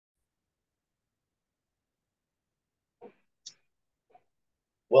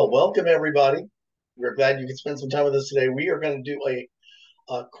Well, welcome everybody. We're glad you could spend some time with us today. We are going to do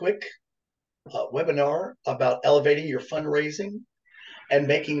a quick webinar about elevating your fundraising and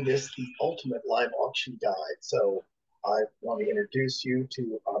making this the ultimate live auction guide. So I want to introduce you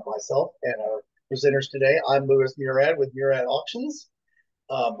to myself and our presenters today. I'm Louis Murad with Murad Auctions.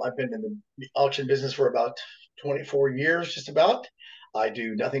 I've been in the auction business for about 24 years, just about. I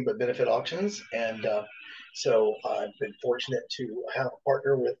do nothing but benefit auctions, and so I've been fortunate to have a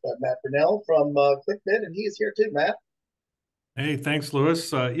partner with Matt Brunell from ClickBid, and he is here too, Matt. Hey, thanks,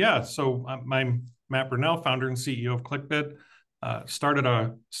 Louis. I'm Matt Brunell, founder and CEO of ClickBid.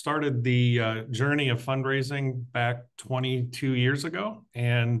 Started the journey of fundraising back 22 years ago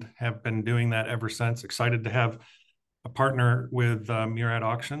and have been doing that ever since. Excited to have a partner with Murad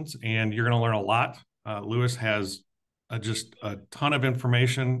Auctions, and you're going to learn a lot. Louis has just a ton of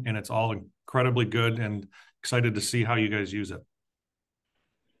information, and it's all incredibly good, and excited to see how you guys use it.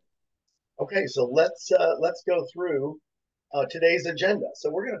 Okay, so let's go through today's agenda. So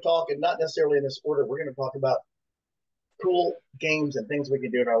we're going to talk, and not necessarily in this order. We're going to talk about cool games and things we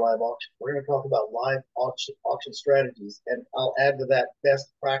can do in our live auction. We're going to talk about live auction strategies, and I'll add to that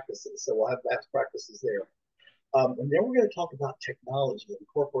best practices. So we'll have best practices there. And then we're going to talk about technology,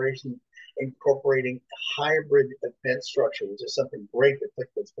 incorporating a hybrid event structure, which is something great that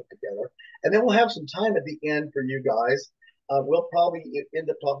ClickBid's put together. And then we'll have some time at the end for you guys. We'll probably end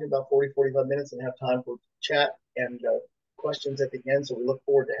up talking about 40, 45 minutes and have time for chat and questions at the end. So we look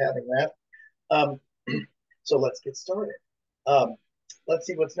forward to having that. So let's get started. Let's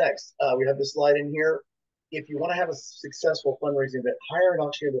see what's next. We have this slide in here. If you want to have a successful fundraising event, hire an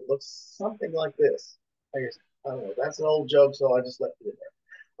auctioneer that looks something like this. I don't know. That's an old joke, so I just left it in there.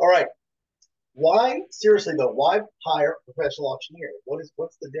 All right. Why, seriously though, why hire a professional auctioneer?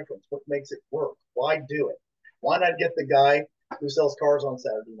 What's the difference? What makes it work? Why do it? Why not get the guy who sells cars on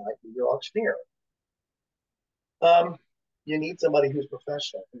Saturday night to be your auctioneer? You need somebody who's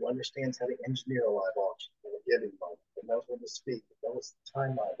professional, who understands how to engineer a live auction and a giving moment, that knows when to speak, that knows what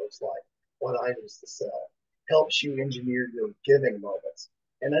the timeline looks like, what items to sell, helps you engineer your giving moments,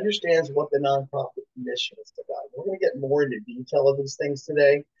 and understands what the nonprofit mission is about. We're going to get more into detail of these things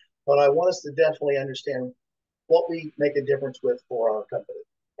today, but I want us to definitely understand what we make a difference with for our company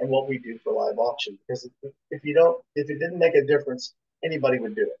and what we do for live auction. Because if it didn't make a difference, anybody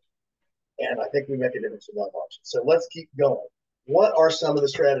would do it. And I think we make a difference with live auction. So let's keep going. What are some of the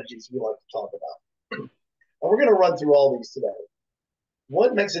strategies we like to talk about? And we're going to run through all these today.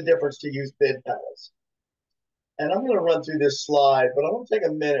 What makes a difference to use bid panels? And I'm going to run through this slide, but I want to take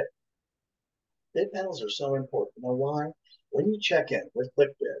a minute. Bid panels are so important. You know why? When you check in with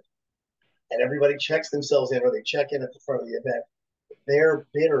ClickBid and everybody checks themselves in or they check in at the front of the event, their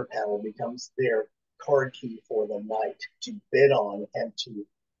bidder panel becomes their card key for the night to bid on and to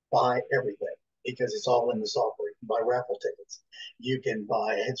buy everything, because it's all in the software. You can buy raffle tickets. You can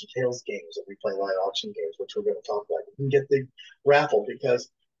buy heads or tails games if we play live auction games, which we're going to talk about. You can get the raffle because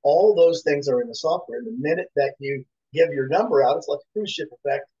all those things are in the software. And the minute that you give your number out, it's like a cruise ship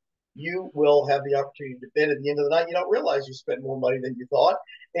effect. You will have the opportunity to bid at the end of the night. You don't realize you spent more money than you thought,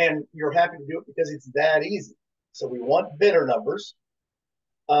 and you're happy to do it because it's that easy. So we want bidder numbers.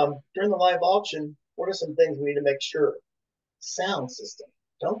 During the live auction, what are some things we need to make sure? Sound system.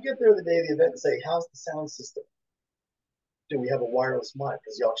 Don't get there the day of the event and say, how's the sound system? Do we have a wireless mic?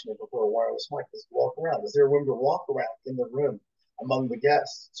 Does the auctioneer prefer a wireless mic? Does he walk around? Is there room to walk around in the room among the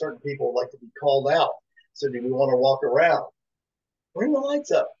guests? Certain people like to be called out. So do we want to walk around? Bring the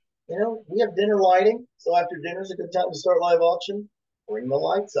lights up. You know, we have dinner lighting. So after dinner is a good time to start live auction. Bring the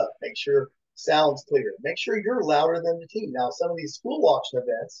lights up. Make sure sound's clear. Make sure you're louder than the team. Now, some of these school auction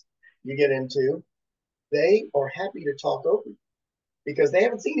events you get into, they are happy to talk over you because they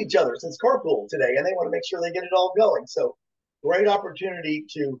haven't seen each other since carpool today, and they want to make sure they get it all going. So great opportunity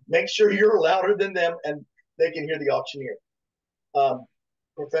to make sure you're louder than them and they can hear the auctioneer.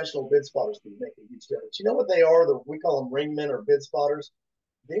 Professional bid spotters can make a huge difference. You know what they are? We call them ringmen or bid spotters.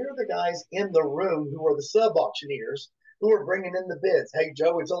 They're the guys in the room who are the sub-auctioneers who are bringing in the bids. Hey,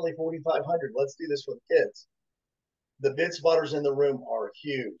 Joe, it's only $4,500. Let's do this for the kids. The bid spotters in the room are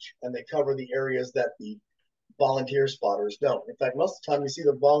huge, and they cover the areas that the volunteer spotters don't. In fact, most of the time you see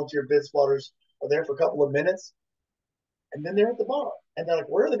the volunteer bid spotters are there for a couple of minutes, and then they're at the bar. And they're like,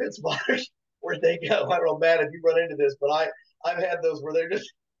 where are the bid spotters? Where'd they go? I don't know, Matt, if you run into this, but I've had those where they're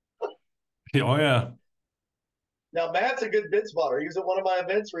just... Oh, yeah. Now, Matt's a good bid spotter. He was at one of my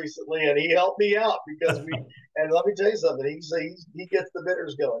events recently, and he helped me out because and let me tell you something, he gets the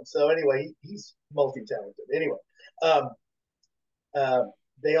bidders going. So anyway, he's multi-talented. Anyway,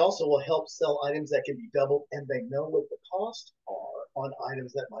 they also will help sell items that can be doubled, and they know what the costs are on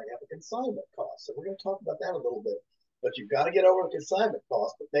items that might have a consignment cost. So we're going to talk about that a little bit. But you've got to get over the consignment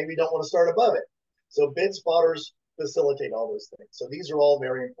cost, but maybe you don't want to start above it. So bid spotters facilitate all those things. So these are all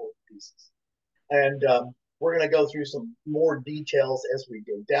very important pieces. And we're going to go through some more details as we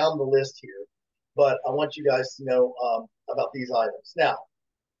go down the list here. But I want you guys to know about these items. Now,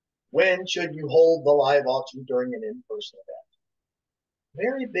 when should you hold the live auction during an in-person event?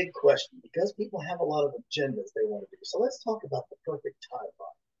 Very big question because people have a lot of agendas they want to do. So let's talk about the perfect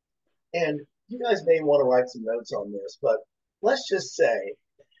timeline. And you guys may want to write some notes on this, but let's just say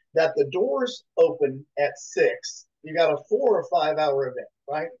that the doors open at 6. You got a 4 or 5 hour event,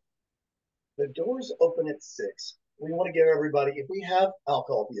 right? The doors open at 6. We want to give everybody, if we have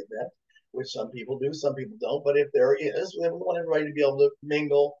alcohol at the event, which some people do, some people don't, but if there is, we want everybody to be able to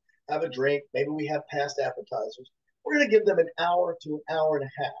mingle, have a drink. Maybe we have past appetizers. We're going to give them an hour to an hour and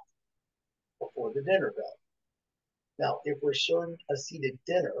a half before the dinner bell. Now, if we're serving a seated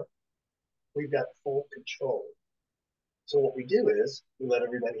dinner, we've got full control. So what we do is we let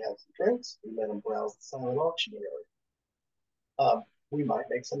everybody have some drinks. We let them browse the silent auction area. We might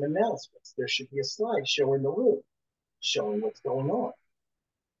make some announcements. There should be a slide showing the room, showing what's going on.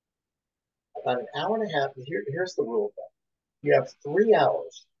 About an hour and a half. Here's the rule. You have 3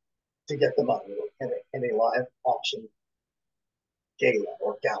 hours to get the money in a live auction gala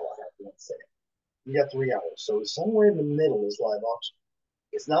or gala, however you want to say it. You got 3 hours. So somewhere in the middle is live auction.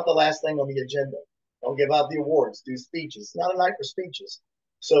 It's not the last thing on the agenda. Don't give out the awards, do speeches. It's not a night for speeches.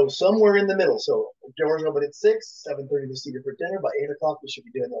 So somewhere in the middle. So doors open at 6, 7:30 to seated for dinner. By 8 o'clock, we should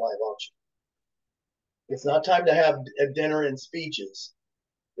be doing the live auction. It's not time to have a dinner and speeches.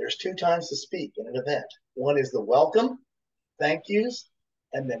 There's 2 times to speak in an event. One is the welcome, thank yous,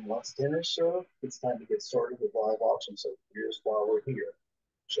 and then once dinner's served, it's time to get started with live auction. So here's why we're here.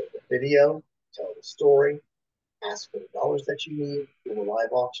 Show the video, tell the story, ask for the dollars that you need, do the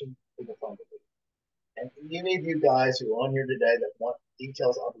live auction, do the fundraising. And any of you guys who are on here today that want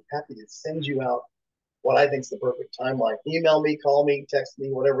details, I'll be happy to send you out what I think is the perfect timeline. Email me, call me, text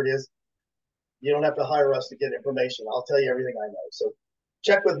me, whatever it is. You don't have to hire us to get information. I'll tell you everything I know. So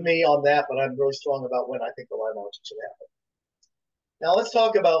check with me on that, but I'm really strong about when I think the live auction should happen. Now let's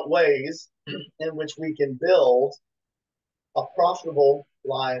talk about ways in which we can build a profitable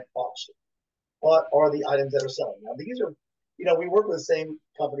live auction. What are the items that are selling? Now these are, we work with the same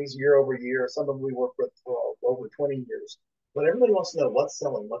companies year over year. Some of them we work with for over 20 years. But everybody wants to know what's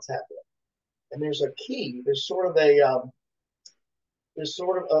selling, what's happening. And there's a key. There's sort of a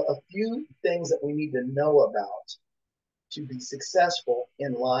few things that we need to know about to be successful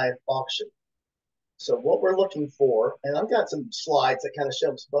in live auction. So what we're looking for, and I've got some slides that kind of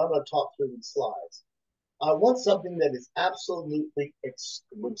show us, but I'm going to talk through these slides. I want something that is absolutely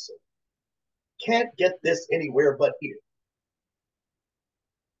exclusive. Can't get this anywhere but here.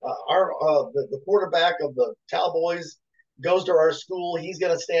 The quarterback of the Cowboys goes to our school. He's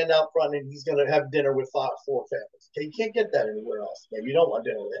going to stand out front and he's going to have dinner with 4 families. Okay, you can't get that anywhere else. Maybe you don't want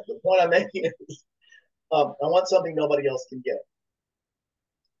dinner with them. The point I'm making is I want something nobody else can get.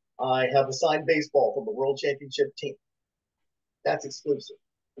 I have a signed baseball from the World Championship team. That's exclusive.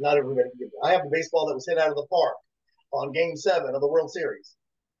 Not everybody can get it. I have a baseball that was hit out of the park on Game 7 of the World Series.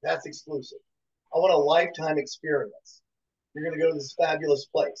 That's exclusive. I want a lifetime experience. You're going to go to this fabulous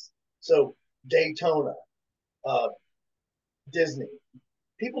place. So Daytona, Disney.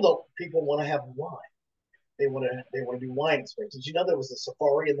 People want to have wine. They want to do wine experiences. Did you know there was a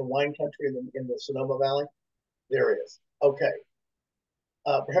safari in the wine country in the Sonoma Valley? There is. Okay.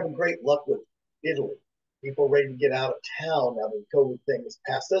 We're having great luck with Italy. People are ready to get out of town now that the COVID thing is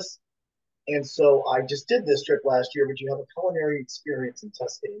past us. And so I just did this trip last year, but you have a culinary experience in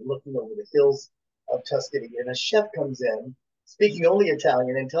Tuscany, looking over the hills of Tuscany. And a chef comes in, speaking only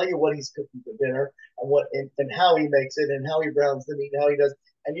Italian, and tell you what he's cooking for dinner and how he makes it and how he browns the meat and how he does.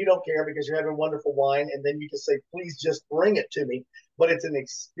 And you don't care because you're having wonderful wine. And then you just say, please just bring it to me. But it's an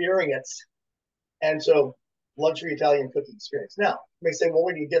experience. And so luxury Italian cooking experience. Now, you may say, well,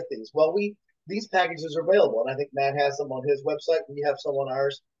 where do you get these? Well, these packages are available. And I think Matt has them on his website. We have some on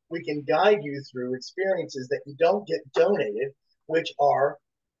ours. We can guide you through experiences that you don't get donated, which are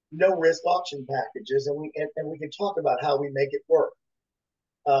no risk auction packages. And we can talk about how we make it work.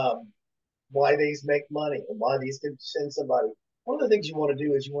 Why these make money and why these can send somebody. One of the things you want to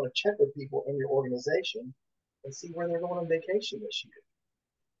do is you want to check with people in your organization and see where they're going on vacation this year.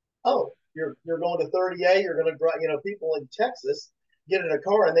 Oh, you're going to 30A, you're going to drive, people in Texas get in a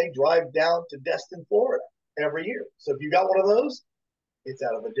car and they drive down to Destin, Florida every year. So if you got one of those, it's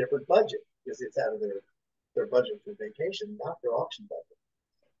out of a different budget because it's out of their budget for vacation, not their auction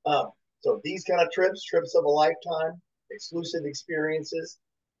budget. So these kind of trips of a lifetime, exclusive experiences,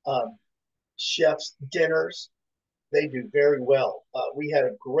 um, chefs dinners. They do very well. We had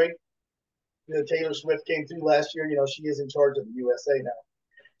a great, Taylor Swift came through last year. She is in charge of the USA now.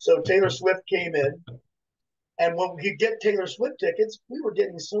 So Taylor Swift came in, and when we could get Taylor Swift tickets, we were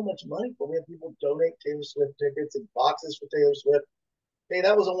getting so much money for. We had people donate Taylor Swift tickets and boxes for Taylor Swift. Hey,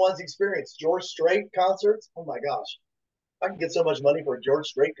 that was a once experience. George Strait concerts. Oh my gosh, I can get so much money for a George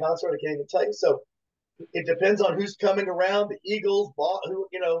Strait concert. I can't even tell you. So it depends on who's coming around. The Eagles, who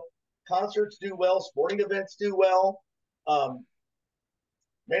concerts do well, sporting events do well. Um,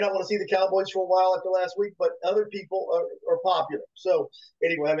 may not want to see the Cowboys for a while after last week, but other people are popular. So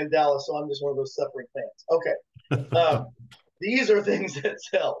anyway, I'm in Dallas, so I'm just one of those suffering fans. Okay, these are things that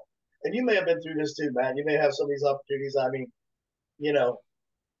sell, and you may have been through this too, man. You may have some of these opportunities. I mean, you know,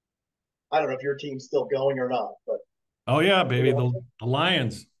 I don't know if your team's still going or not, but Oh yeah, baby, the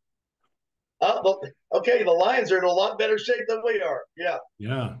Lions. Okay, the Lions are in a lot better shape than we are. Yeah.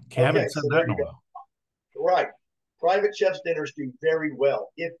 Yeah, Okay, haven't said so that there in a you while. go. Right. Private chefs dinners do very well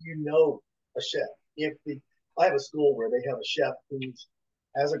if you know a chef. If the I have a school where they have a chef who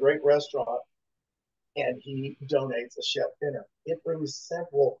has a great restaurant and he donates a chef dinner. It brings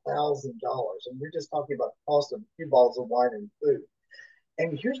several $1,000s, and we're just talking about the cost of a few bottles of wine and food.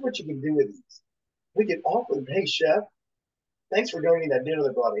 And here's what you can do with these: we can offer them, hey chef, thanks for donating that dinner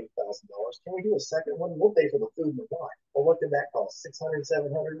that brought $8,000. Can we do a second one? We'll pay for the food and the wine. Well, what did that cost? 600,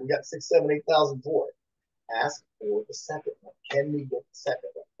 700. We got 6, 7, 8,000 for it. Ask for the second one. Can we get the second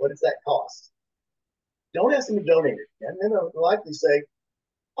one? What does that cost? Don't ask them to donate it again. Then they'll likely say,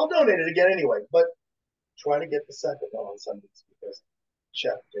 I'll donate it again anyway. But try to get the second one on Sundays because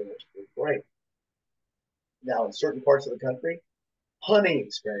chef dinners are great. Now, in certain parts of the country, hunting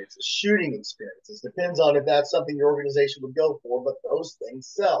experiences, shooting experiences, depends on if that's something your organization would go for, but those things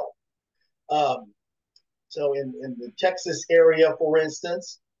sell. Um, so in the Texas area, for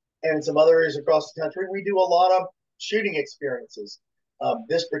instance, and some other areas across the country, we do a lot of shooting experiences.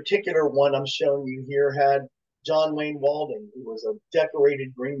 This particular one I'm showing you here had John Wayne Walding, who was a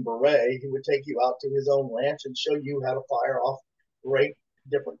decorated Green Beret, who would take you out to his own ranch and show you how to fire off great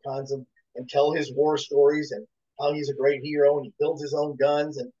different kinds of and tell his war stories and how he's a great hero and he builds his own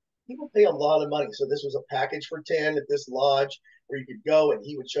guns and people pay a lot of money. So this was a package for 10 at this lodge where you could go and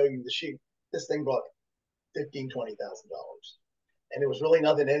he would show you the shoot. This thing brought $15,000, $20,000, and there was really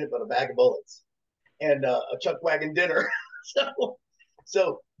nothing in it but a bag of bullets and a chuck wagon dinner. so,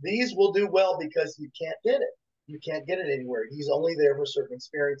 so these will do well because you can't get it. You can't get it anywhere. He's only there for certain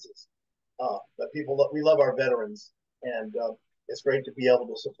experiences. But we love our veterans, and it's great to be able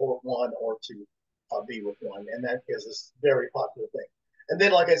to support one or to be with one, and that is a very popular thing. And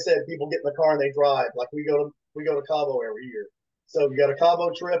then, like I said, people get in the car and they drive. Like we go to Cabo every year. So you got a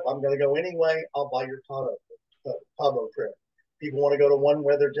Cabo trip. I'm going to go anyway. I'll buy your Cabo trip. People want to go to one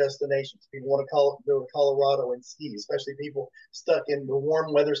weather destinations. People want to go to Colorado and ski, especially people stuck in the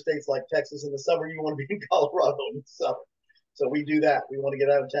warm weather states like Texas in the summer. You want to be in Colorado in the summer. So we do that. We want to get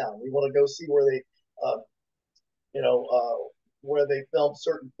out of town. We want to go see where uh, you know, where they film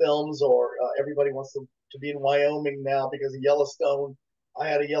certain films, or everybody wants to be in Wyoming now because of Yellowstone. I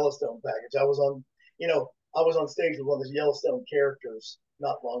had a Yellowstone package. I was on stage with one of the Yellowstone characters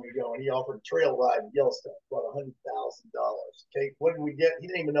not long ago, and he offered a trail ride in Yellowstone for $100,000. Okay, what did we get? He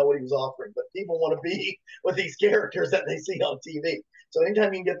didn't even know what he was offering, but people want to be with these characters that they see on TV. So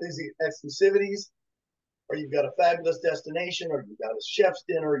anytime you can get these exclusivities, or you've got a fabulous destination, or you've got a chef's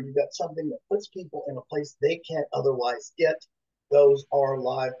dinner, or you've got something that puts people in a place they can't otherwise get, those are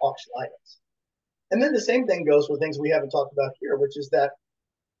live auction items. And then the same thing goes for things we haven't talked about here, which is that,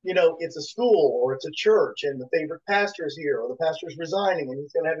 it's a school or it's a church and the favorite pastor's here or the pastor's resigning and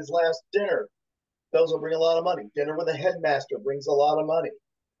he's going to have his last dinner. Those will bring a lot of money. Dinner with a headmaster brings a lot of money.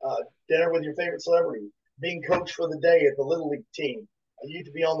 Dinner with your favorite celebrity, being coach for the day at the Little League team. You need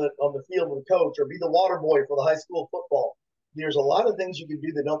to be on the field with a coach or be the water boy for the high school football. There's a lot of things you can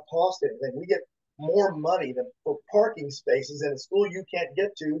do that don't cost anything. We get more money than for parking spaces in a school you can't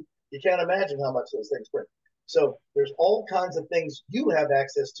get to. You can't imagine how much those things bring. So there's all kinds of things you have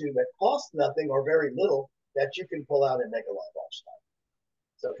access to that cost nothing or very little that you can pull out and make a live auction.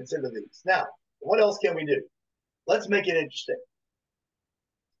 So consider these. Now, what else can we do? Let's make it interesting.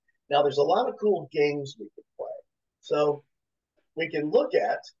 Now, there's a lot of cool games we can play. So we can look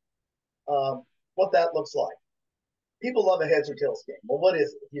at what that looks like. People love a heads or tails game. Well, what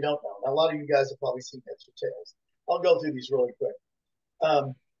is it? If you don't know, now, a lot of you guys have probably seen heads or tails. I'll go through these really quick.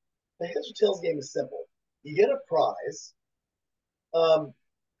 The heads or tails game is simple. You get a prize.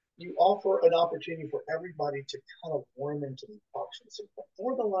 You offer an opportunity for everybody to kind of warm into the auction. So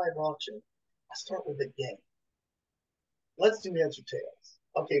before the live auction, I start with a game. let's do heads or tails.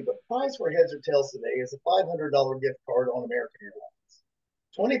 Okay, the price for heads or tails today is a $500 gift card on American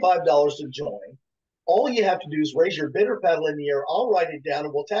Airlines, $25 to join. All you have to do is raise your bidder paddle in the air. I'll write it down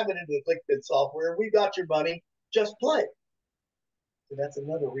and we'll tap it into the ClickBid software. We got your money. Just play. So that's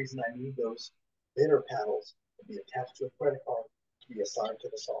another reason I need those bidder paddles to be attached to a credit card to be assigned to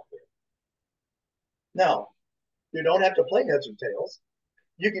the software. Now, you don't have to play heads or tails.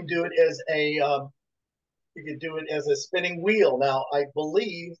 You can do it as a spinning wheel. Now, I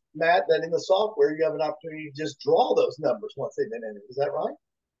believe, Matt, that in the software you have an opportunity to just draw those numbers once they've been entered. Is that right?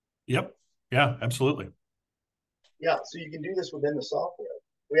 Yep. Yeah, absolutely. Yeah, so you can do this within the software.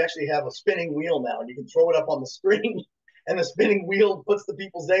 We actually have a spinning wheel now, and you can throw it up on the screen, and the spinning wheel puts the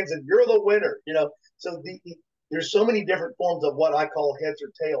people's names, and you're the winner. So there's so many different forms of what I call heads or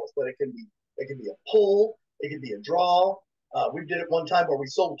tails, but it can be a pull, it can be a draw. We did it one time where we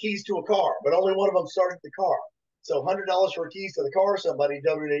sold keys to a car, but only one of them started the car. So $100 for keys to the car. Somebody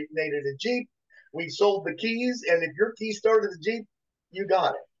donated a Jeep. We sold the keys, and if your key started the Jeep, you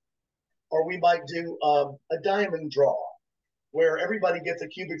got it. Or we might do a diamond draw where everybody gets a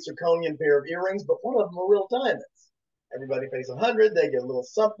cubic zirconian pair of earrings, but one of them are real diamonds. Everybody pays 100, they get a little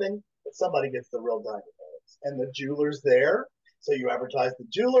something, but somebody gets the real diamond earrings. And the jeweler's there, so you advertise the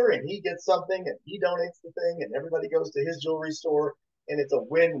jeweler, and he gets something, and he donates the thing, and everybody goes to his jewelry store, and it's a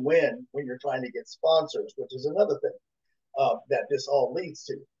win-win when you're trying to get sponsors, which is another thing that this all leads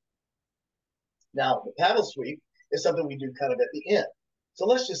to. Now, the paddle sweep is something we do kind of at the end. So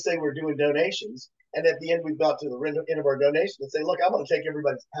let's just say we're doing donations, and at the end we've got to the end of our donation and say, look, I'm going to take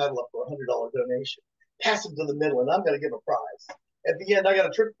everybody's paddle up for a $100 donation, pass them to the middle, and I'm going to give a prize. At the end, I got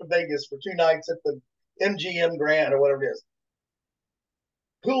a trip to Vegas for 2 nights at the MGM Grand or whatever it is.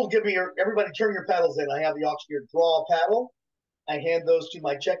 Who will give me everybody turn your paddles in. I have the auctioneer draw a paddle. I hand those to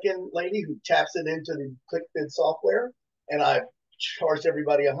my check-in lady who taps it into the ClickBid software, and I charged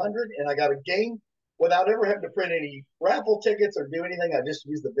everybody 100, and I got a game without ever having to print any raffle tickets or do anything. I just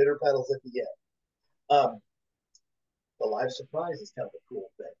use the bidder paddles at the end. The live surprise is kind of a cool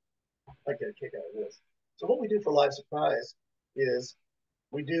thing. I get a kick out of this. So what we do for live surprise is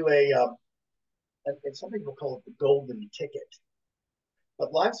we do and some people call it the golden ticket.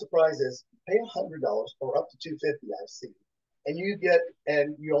 But live surprise is pay $100 or up to $250, I've seen,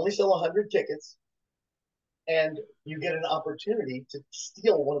 and you only sell 100 tickets, and you get an opportunity to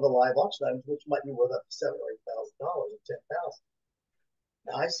steal one of the live auction items, which might be worth up to $7,000 or $8,000 or $10,000.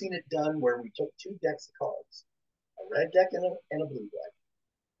 Now, I've seen it done where we took 2 decks of cards, a red deck and a blue deck,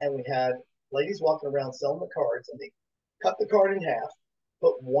 and we had ladies walking around selling the cards, and they cut the card in half,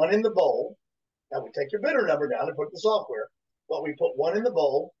 put one in the bowl. Now, we take your bidder number down and put the software, but we put one in the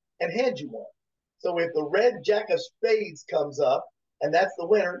bowl and hand you one. So if the red jack of spades comes up, and that's the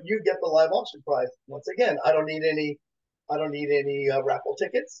winner, you get the live auction prize. Once again, I don't need any raffle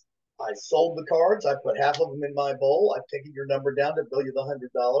tickets. I sold the cards. I put half of them in my bowl. I've taken your number down to bill you the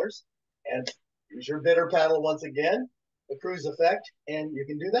 $100, and use your bidder paddle once again, the cruise effect, and you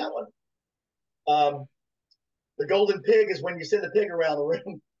can do that one. The golden pig is when you send the pig around the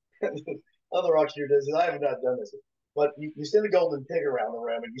room. Other auctioneer does it. I have not done this, but you send a golden pig around the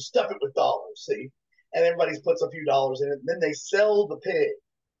room and you stuff it with dollars. See, and everybody puts a few dollars in it. And then they sell the pig,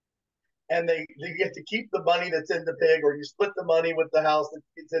 and they get to keep the money that's in the pig, or you split the money with the house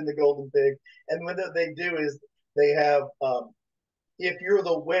that's in the golden pig. And what they do is they have, if you're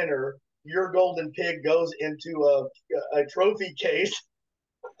the winner, your golden pig goes into a trophy case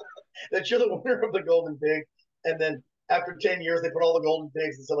that you're the winner of the golden pig. And then after 10 years, they put all the golden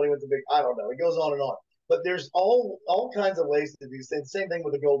pigs and somebody wins a big, I don't know. It goes on and on. But there's all kinds of ways to do the same thing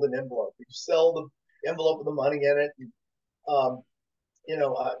with a golden envelope. You sell the envelope with the money in it.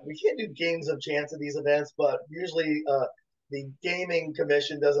 We can't do games of chance at these events, but usually the gaming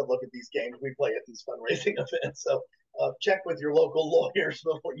commission doesn't look at these games. We play at these fundraising events. So check with your local lawyers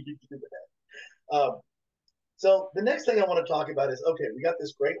before you do that. So the next thing I want to talk about is, okay, we got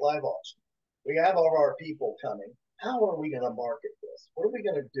this great live auction. We have all of our people coming. How are we going to market this? What are we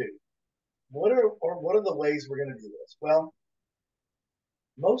going to do? What are the ways we're going to do this? Well,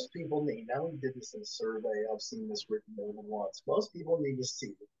 most people need, now we did this in a survey, I've seen this written more than once. Most people need to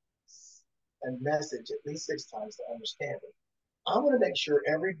see a message at least 6 times to understand it. I want to make sure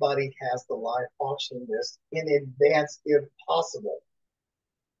everybody has the live auction list in advance if possible.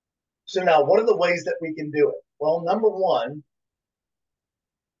 So now, what are the ways that we can do it? Well, number one,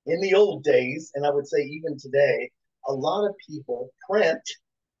 in the old days, and I would say even today, a lot of people print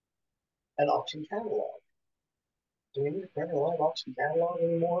an auction catalog. Do we need to print a live auction catalog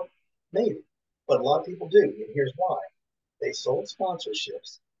anymore? Maybe, but a lot of people do, and here's why. They sold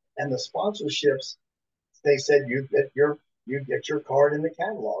sponsorships, and the sponsorships, they said You get your card in the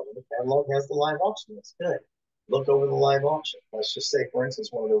catalog, and the catalog has the live auction. That's good. Look over the live auction. Let's just say, for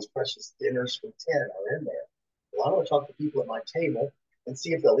instance, one of those precious dinners for 10 are in there. Well, I'm going to talk to people at my table and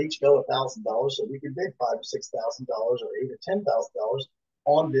see if they'll each go $1,000, so we can bid $5,000 or $6,000 or $8,000 or $10,000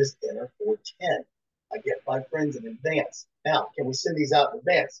 on this dinner for 10. I get my friends in advance. Now, can we send these out in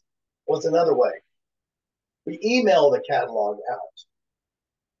advance? What's another way? We email the catalog out.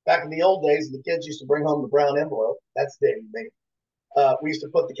 Back in the old days, the kids used to bring home the brown envelope. That's dating me. We used to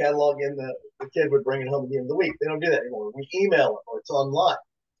put the catalog in, the kid would bring it home at the end of the week. They don't do that anymore. We email it or it's online.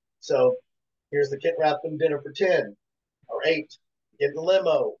 So here's the kit wrapped in dinner for 10 or 8. Get the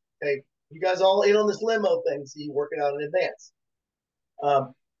limo. Okay, you guys all in on this limo thing, so you work it out in advance.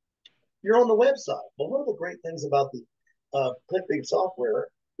 You're on the website. But one of the great things about the ClickBig software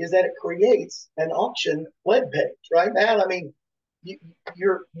is that it creates an auction web page, right, Matt? I mean,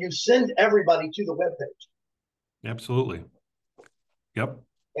 you send everybody to the web page. Absolutely. Yep.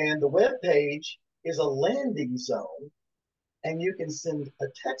 And the web page is a landing zone, and you can send a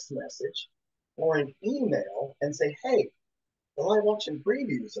text message or an email and say, hey, the live auction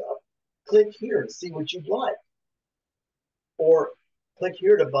preview's up. Click here to see what you'd like. Or click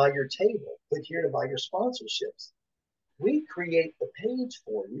here to buy your table. Click here to buy your sponsorships. We create the page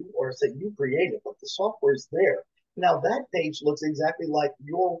for you, or say you create it, but the software's there. Now that page looks exactly like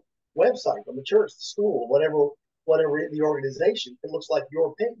your website from the church, the school, whatever the organization. It looks like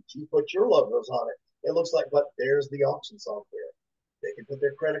your page. You put your logos on it. It looks like, but there's the auction software. They can put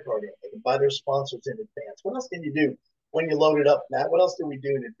their credit card in. They can buy their sponsors in advance. What else can you do when you load it up, Matt? What else do we do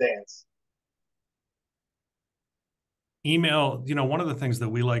in advance? Email, one of the things that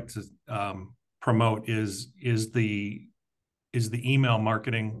we like to promote is the email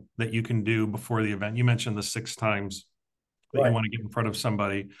marketing that you can do before the event. You mentioned the 6 times that you want to get in front of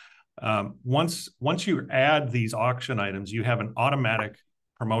somebody. Once you add these auction items, you have an automatic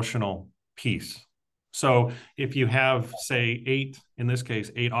promotional piece. So if you have, say, 8, in this case,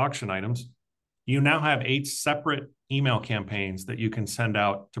 8 auction items, you now have 8 separate email campaigns that you can send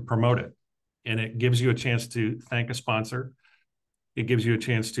out to promote it. And it gives you a chance to thank a sponsor. It gives you a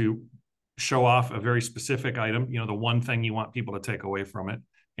chance to show off a very specific item, the one thing you want people to take away from it.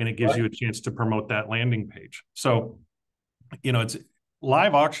 And it gives you a chance to promote that landing page. So, it's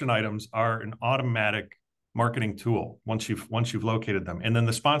live auction items are an automatic marketing tool once you've located them. And then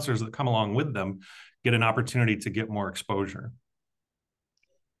the sponsors that come along with them get an opportunity to get more exposure.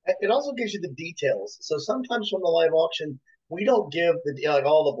 It also gives you the details. So sometimes from the live auction, we don't give like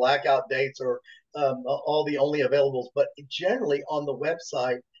all the blackout dates or all the only availables, but generally on the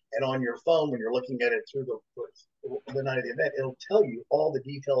website and on your phone when you're looking at it through the night of the event, it'll tell you all the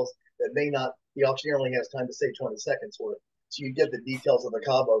details that may not. The auctioneer only has time to say 20 seconds worth, so you get the details of the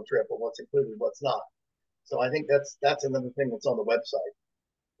Cabo trip and what's included, what's not. So I think that's another thing that's on the website.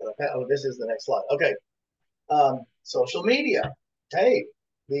 Oh, this is the next slide. Okay, social media. Hey,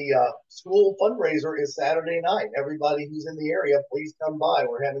 the school fundraiser is Saturday night. Everybody who's in the area, please come by.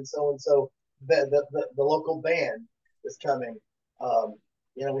 We're having so-and-so, the local band is coming.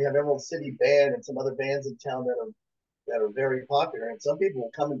 We have Emerald City Band and some other bands in town that are very popular. And some people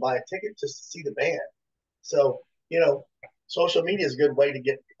will come and buy a ticket just to see the band. So, social media is a good way to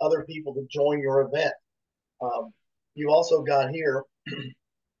get other people to join your event. You've also got here,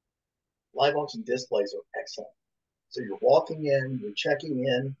 live auction displays are excellent. So you're walking in, you're checking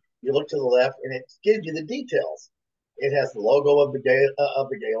in, you look to the left, and it gives you the details. It has the logo of the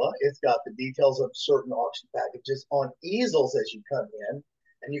gala. It's got the details of certain auction packages on easels as you come in.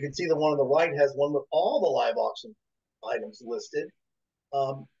 And you can see the one on the right has one with all the live auction items listed,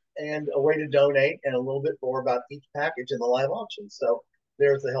 and a way to donate and a little bit more about each package in the live auction. So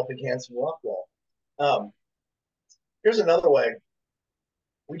there's the Helping Hands from Rockwall. Here's another way.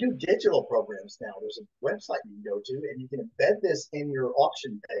 We do digital programs now. There's a website you can go to, and you can embed this in your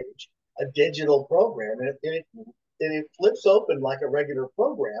auction page, a digital program, and it flips open like a regular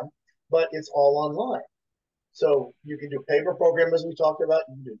program, but it's all online. So you can do a paper program, as we talked about.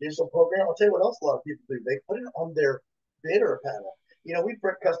 You can do a digital program. I'll tell you what else a lot of people do. They put it on their bidder panel. We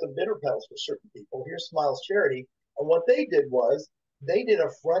print custom bidder panels for certain people. Here's Smiles Charity. And what they did was they did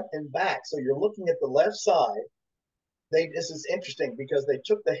a front and back. So you're looking at the left side. This is interesting because they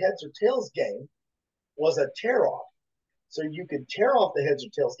took the heads or tails game was a tear off. So you could tear off the heads or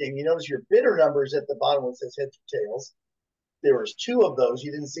tails game. You notice your bidder numbers at the bottom when it says heads or tails. There was 2 of those.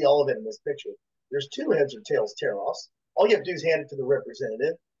 You didn't see all of it in this picture. There's 2 heads or tails tear offs. All you have to do is hand it to the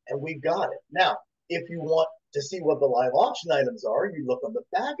representative, and we've got it. Now, if you want to see what the live auction items are, you look on the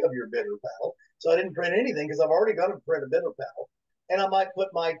back of your bidder panel. So I didn't print anything because I've already got to print a bidder panel. And I might put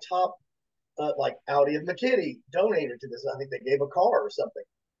my top like Audi and McKinney donated to this. I think they gave a car or something.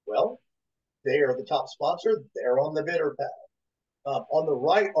 Well, they are the top sponsor. They're on the bidder pad. On the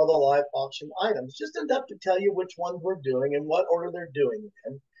right are the live auction items, just enough to tell you which ones we're doing and what order they're doing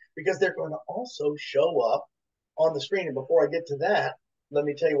in, because they're going to also show up on the screen. And before I get to that, let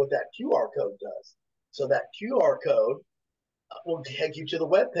me tell you what that QR code does. So that QR code will take you to the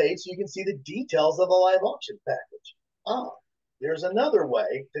web page so you can see the details of the live auction package. There's another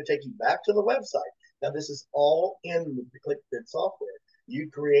way to take you back to the website. Now, this is all in the ClickBid software. You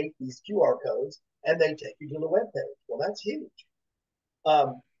create these QR codes and they take you to the web page. Well, that's huge.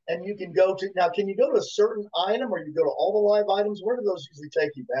 And you can go to, now, can you go to a certain item or you go to all the live items? Where do those usually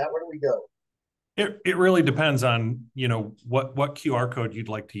take you, Matt? Where do we go? It really depends on, what QR code you'd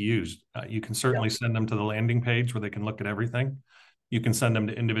like to use. You can certainly send them to the landing page where they can look at everything. You can send them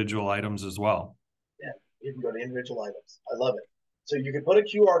to individual items as well. Yeah, you can go to individual items. I love it. So you can put a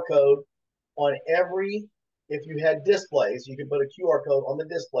QR code on every, if you had displays, you can put a QR code on the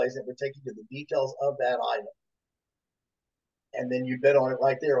displays and it would take you to the details of that item. And then you bid on it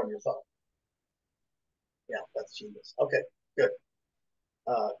right there on your phone. Yeah, that's genius. Okay, good.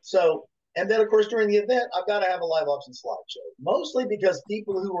 And then of course during the event, I've got to have a live auction slideshow, mostly because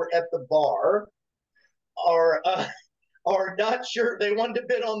people who were at the bar are not sure. They wanted to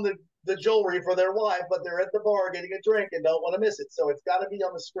bid on the jewelry for their wife, but they're at the bar getting a drink and don't want to miss it. So it's got to be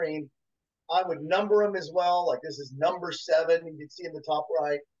on the screen. I would number them as well. Like this is number 7. You can see in the top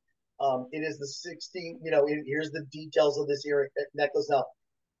right. It is the 16. Here's the details of this necklace. Now,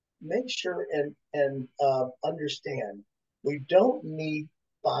 make sure and understand we don't need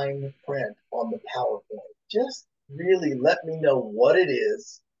fine print on the PowerPoint. Just really let me know what it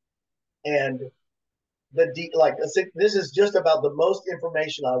is, and this is just about the most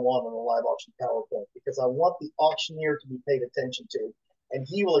information I want on a live auction PowerPoint, because I want the auctioneer to be paid attention to, and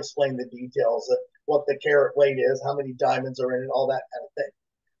he will explain the details of what the carat weight is, how many diamonds are in it, all that kind of thing.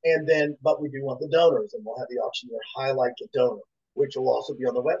 And then, but we do want the donors, and we'll have the auctioneer highlight the donor, which will also be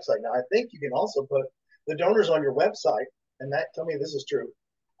on the website. Now, I think you can also put the donors on your website, and Matt, tell me if this is true.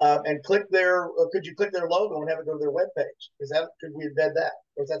 And could you click their logo and have it go to their webpage? Could we embed that?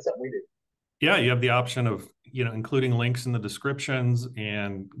 Or is that something we do? Yeah, you have the option of, including links in the descriptions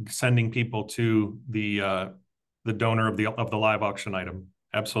and sending people to the donor of the live auction item.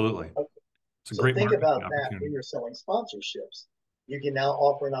 Absolutely. Okay. It's a great think about that opportunity. when you're selling sponsorships. You can now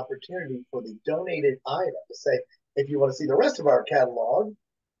offer an opportunity for the donated item to say, if you want to see the rest of our catalog,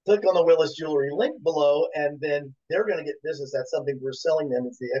 click on the Willis Jewelry link below, and then they're going to get business. That's something we're selling them.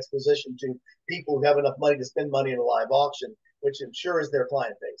 It's the exposition to people who have enough money to spend money in a live auction, which ensures their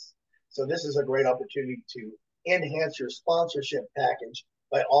client base. So this is a great opportunity to enhance your sponsorship package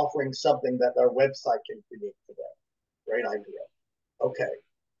by offering something that our website can create for them. Great idea. Okay.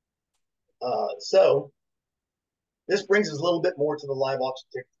 So this brings us a little bit more to the live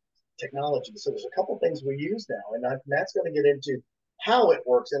auction technology. So there's a couple things we use now, and Matt's going to get into how it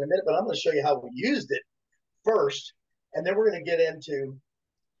works in a minute, but I'm going to show you how we used it first, and then we're going to get into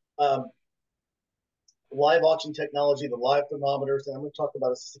live auction technology, the live thermometers, and I'm going to talk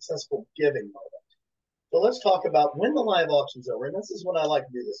about a successful giving moment. So let's talk about when the live auction's over, and this is when I like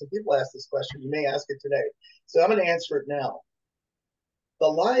to do this. If people ask this question, you may ask it today. So I'm going to answer it now. The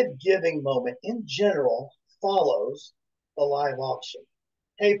live giving moment in general follows the live auction.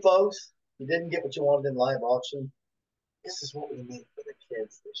 Hey, folks, you didn't get what you wanted in live auction. This is what we need for the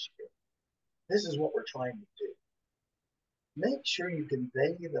kids this year. This is what we're trying to do. Make sure you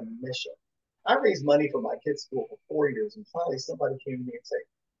convey the mission. I raised money for my kids' school for 4 years, and finally somebody came to me and said,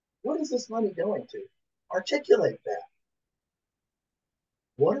 what is this money going to? Articulate that.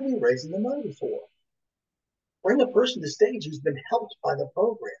 What are we raising the money for? Bring a person to stage who's been helped by the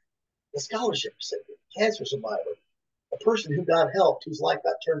program, the scholarship recipient, cancer survivor, a person who got helped, whose life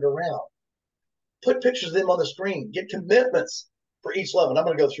got turned around. Put pictures of them on the screen. Get commitments for each level. And I'm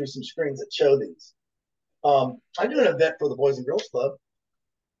going to go through some screens that show these. I do an event for the Boys and Girls Club.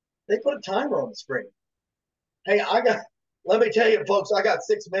 They put a timer on the screen. Hey, let me tell you, folks, I got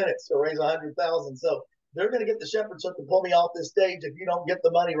 6 minutes to raise 100,000. So they're going to get the shepherd so to pull me off this stage if you don't get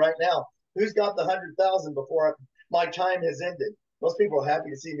the money right now. Who's got the 100,000 before my time has ended? Most people are happy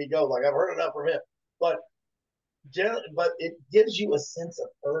to see me go. Like, I've heard enough from him. But it gives you a sense of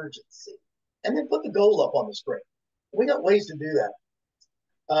urgency. And then put the goal up on the screen. We got ways to do that.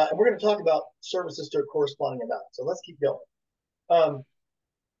 And we're going to talk about services to a corresponding amount. So let's keep going.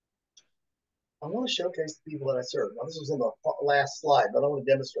 I want to showcase the people that I serve. Now, this was in the last slide, but I want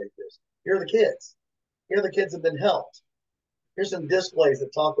to demonstrate this. Here are the kids. Here are the kids that have been helped. Here's some displays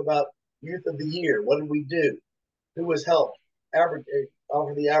that talk about Youth of the Year. What did we do? Who was helped?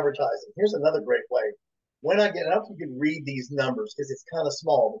 offer the advertising. Here's another great way. When I get, I don't know if you can read these numbers because it's kind of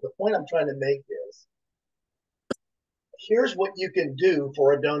small, but the point I'm trying to make is here's what you can do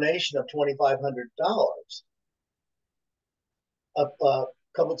for a donation of $2,500. A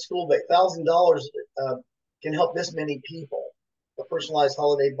public school day, $1,000 can help this many people. A personalized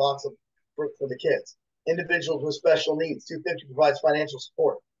holiday box for the kids. Individuals with special needs. 250 provides financial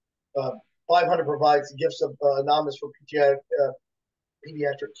support. 500 provides gifts of anonymous for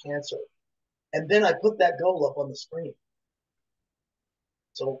pediatric cancer. And then I put that goal up on the screen.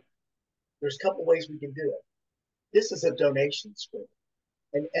 So there's a couple ways we can do it. This is a donation screen.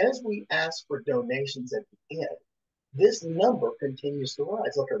 And as we ask for donations at the end, this number continues to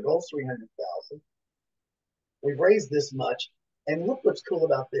rise. Look, our goal is 300,000. We've raised this much. And look what's cool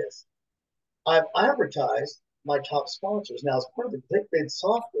about this. I've advertised my top sponsors. Now, as part of the ClickBid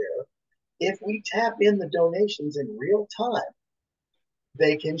software, if we tap in the donations in real time,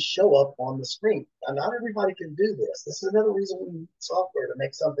 they can show up on the screen. Now, not everybody can do this. This is another reason we need software to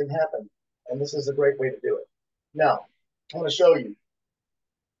make something happen. And this is a great way to do it. Now, I want to show you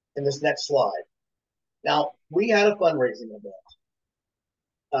in this next slide. Now, we had a fundraising event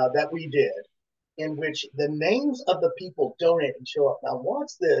that we did in which the names of the people donating show up. Now,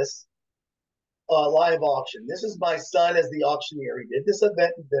 watch this live auction. This is my son as the auctioneer. He did this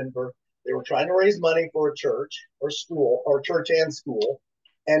event in Denver. They were trying to raise money for a church or school, or church and school.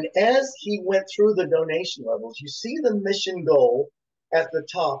 And as he went through the donation levels, you see the mission goal at the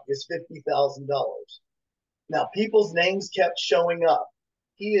top is $50,000. Now, people's names kept showing up.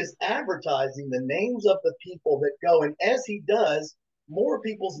 He is advertising the names of the people that go. And as he does, more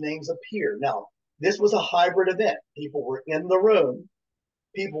people's names appear. Now, this was a hybrid event. People were in the room.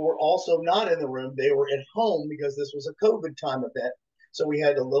 People were also not in the room. They were at home because this was a COVID time event. So we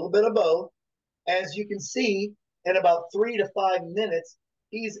had a little bit of both. As you can see, in about 3 to 5 minutes,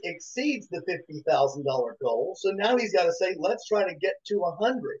 he exceeds the $50,000 goal. So now he's got to say, let's try to get to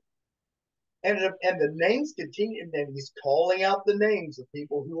 100. And the names continue, and he's calling out the names of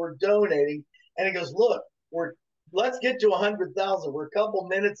people who are donating. And he goes, look, let's get to 100,000. We're a couple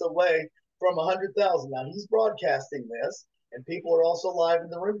minutes away from 100,000. Now he's broadcasting this, and people are also live in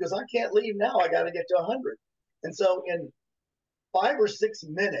the room because I can't leave now. I got to get to 100. And so in 5 or 6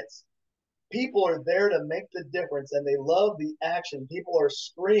 minutes, people are there to make the difference, and they love the action. People are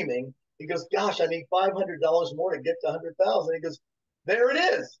screaming. He goes, gosh, I need $500 more to get to 100,000. He goes, there it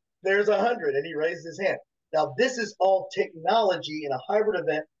is. There's 100. And he raised his hand. Now, this is all technology in a hybrid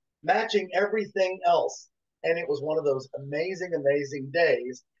event, matching everything else. And it was one of those amazing, amazing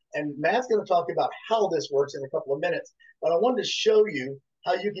days. And Matt's going to talk about how this works in a couple of minutes. But I wanted to show you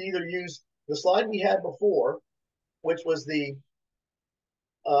how you can either use the slide we had before, which was the,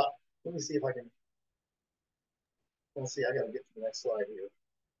 let me see if I can, let's see, I got to get to the next slide here.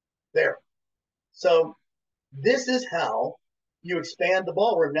 There. So this is how you expand the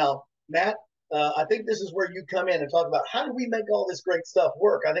ballroom. Now, Matt, I think this is where you come in and talk about how do we make all this great stuff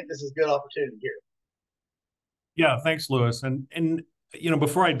work. I think this is a good opportunity here. Yeah, thanks, Lewis. And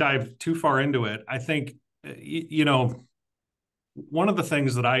before I dive too far into it, I think one of the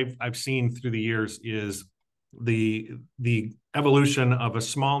things that I've seen through the years is the evolution of a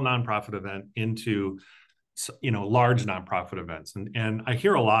small nonprofit event into large nonprofit events. And I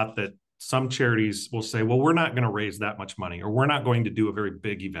hear a lot that some charities will say, well, we're not going to raise that much money, or we're not going to do a very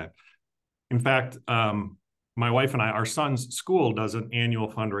big event. In fact, my wife and I, our son's school does an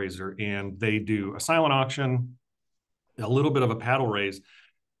annual fundraiser, and they do a silent auction, a little bit of a paddle raise,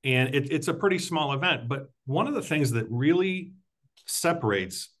 and it's a pretty small event. But one of the things that really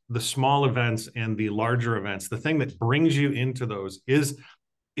separates the small events and the larger events, the thing that brings you into those is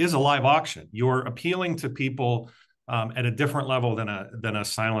a live auction. You're appealing to people at a different level than a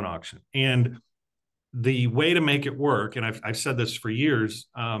silent auction. And the way to make it work, and I've said this for years,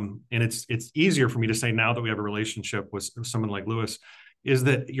 and it's easier for me to say now that we have a relationship with someone like Lewis, is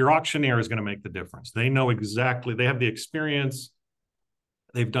that your auctioneer is going to make the difference. They know exactly, they have the experience.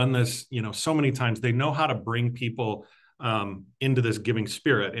 They've done this, so many times. They know how to bring people into this giving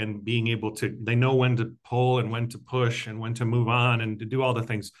spirit, and being able to, they know when to pull and when to push and when to move on and to do all the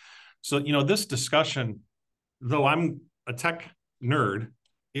things. So, this discussion, though I'm a tech nerd,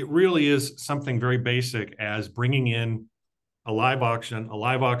 it really is something very basic as bringing in a live auction, a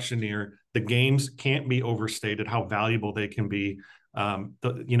live auctioneer. The games can't be overstated how valuable they can be.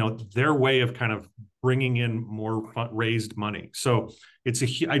 Their way of kind of bringing in more raised money. So it's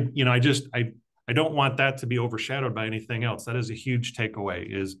I don't want that to be overshadowed by anything else. That is a huge takeaway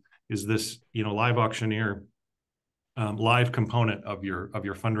is this, live auctioneer, live component of your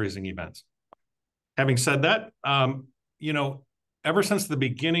fundraising events. Having said that, ever since the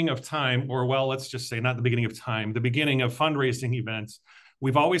beginning of time, or well, let's just say not the beginning of time, the beginning of fundraising events,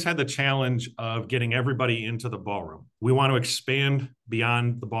 we've always had the challenge of getting everybody into the ballroom. We want to expand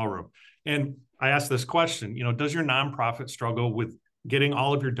beyond the ballroom. And I asked this question, does your nonprofit struggle with getting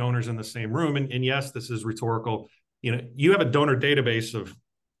all of your donors in the same room? And yes, this is rhetorical. You have a donor database of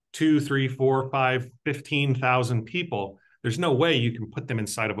 2, 3, 4, 5, 15,000 people. There's no way you can put them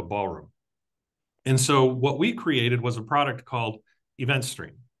inside of a ballroom. And so what we created was a product called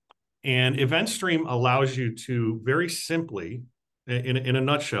EventStream. And EventStream allows you to very simply, in a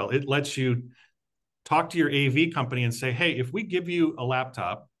nutshell, it lets you talk to your AV company and say, hey, if we give you a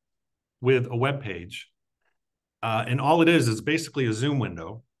laptop with a web page, and all it is basically a Zoom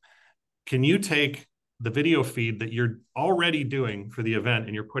window, can you take the video feed that you're already doing for the event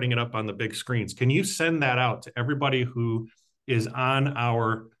and you're putting it up on the big screens? Can you send that out to everybody who is on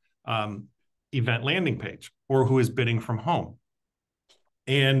our event landing page or who is bidding from home?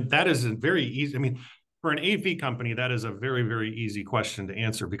 And that is a very easy, I mean, for an AV company, that is a very, very easy question to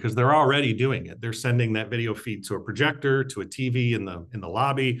answer because they're already doing it. They're sending that video feed to a projector, to a TV in the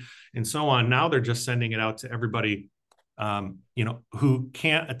lobby, and so on. Now they're just sending it out to everybody, who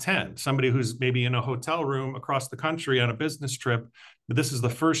can't attend. Somebody who's maybe in a hotel room across the country on a business trip, but this is the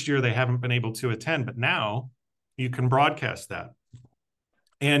first year they haven't been able to attend. But now you can broadcast that,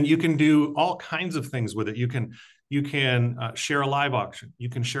 and you can do all kinds of things with it. You can share a live auction. You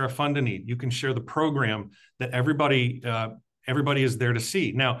can share a fund a need. You can share the program that everybody is there to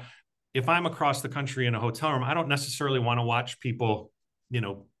see. Now, if I'm across the country in a hotel room, I don't necessarily want to watch people,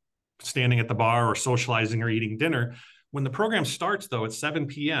 standing at the bar or socializing or eating dinner. When the program starts, though, at 7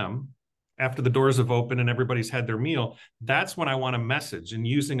 p.m., after the doors have opened and everybody's had their meal, that's when I want to message, and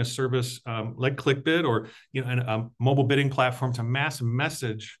using a service like ClickBid or a mobile bidding platform to mass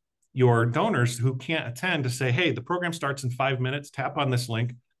message your donors who can't attend to say, hey, the program starts in 5 minutes, tap on this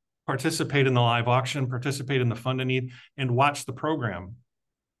link, participate in the live auction, participate in the fund a need, and watch the program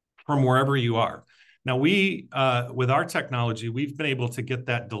from wherever you are. Now, we, with our technology, we've been able to get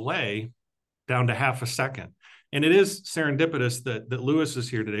that delay down to half a second. And it is serendipitous that Lewis is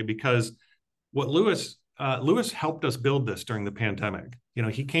here today, because what Lewis helped us build this during the pandemic.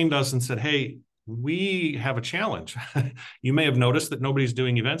 He came to us and said, hey, we have a challenge. You may have noticed that nobody's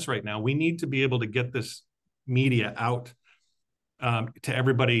doing events right now. We need to be able to get this media out to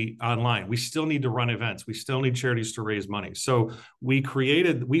everybody online. We still need to run events. We still need charities to raise money. So we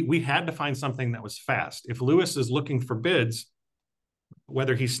had to find something that was fast. If Lewis is looking for bids,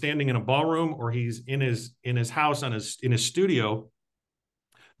 whether he's standing in a ballroom or he's in his house in his studio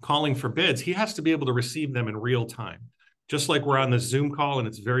calling for bids, he has to be able to receive them in real time. Just like we're on this Zoom call and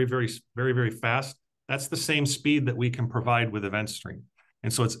it's very, very, very, very fast, that's the same speed that we can provide with EventStream.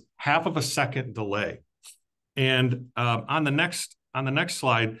 And so it's half of a second delay. And on the next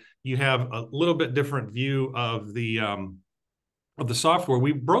slide, you have a little bit different view of the software.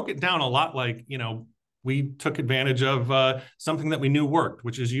 We broke it down a lot like, we took advantage of something that we knew worked,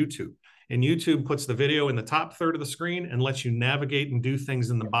 which is YouTube. And YouTube puts the video in the top third of the screen and lets you navigate and do things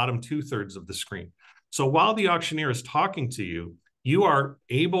in the bottom 2/3 of the screen. So while the auctioneer is talking to you, you are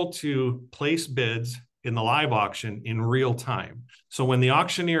able to place bids in the live auction in real time. So when the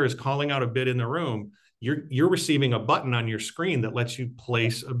auctioneer is calling out a bid in the room, you're receiving a button on your screen that lets you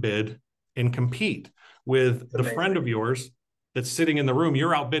place a bid and compete with the friend of yours that's sitting in the room.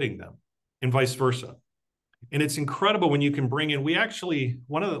 You're outbidding them, and vice versa. And it's incredible when you can bring in,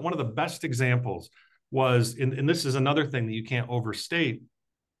 one of the best examples was, and this is another thing that you can't overstate,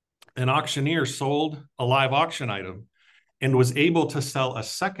 an auctioneer sold a live auction item and was able to sell a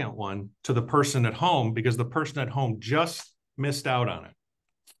second one to the person at home because the person at home just missed out on it.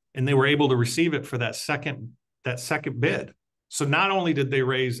 And they were able to receive it for that second bid. So not only did they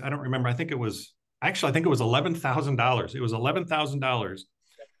raise, I don't remember, I think it was $11,000. It was $11,000.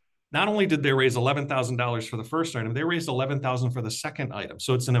 Not only did they raise $11,000 for the first item, they raised $11,000 for the second item.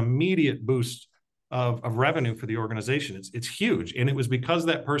 So it's an immediate boost of revenue for the organization. It's huge. And it was because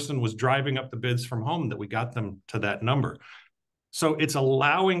that person was driving up the bids from home that we got them to that number. So it's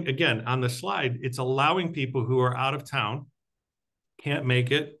allowing, again, on the slide, it's allowing people who are out of town, can't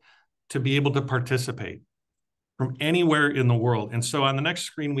make it, to be able to participate from anywhere in the world. And so on the next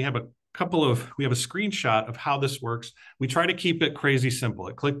screen, we have a screenshot of how this works. We try to keep it crazy simple.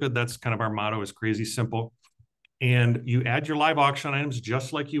 At ClickBid, that's kind of our motto, is crazy simple. And you add your live auction items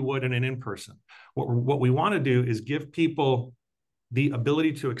just like you would in an in-person. What we want to do is give people the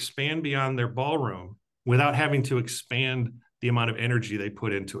ability to expand beyond their ballroom without having to expand the amount of energy they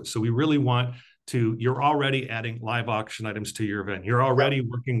put into it. So we really want to, you're already adding live auction items to your event. You're already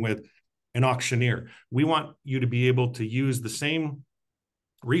working with an auctioneer. We want you to be able to use the same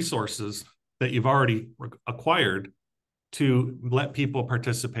resources that you've already acquired to let people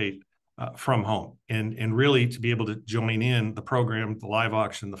participate from home, and really to be able to join in the program, the live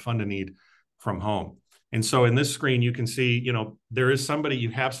auction, the fund a need from home. And so in this screen, you can see, there is somebody, you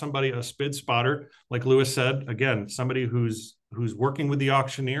have somebody, a SPID spotter, like Lewis said, again, somebody who's working with the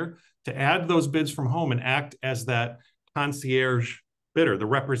auctioneer to add those bids from home and act as that concierge bidder, the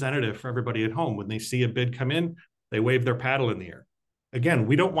representative for everybody at home. When they see a bid come in, they wave their paddle in the air. Again,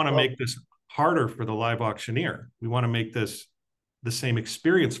 we don't want to make this harder for the live auctioneer. We want to make this the same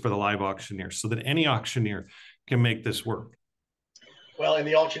experience for the live auctioneer so that any auctioneer can make this work. Well, and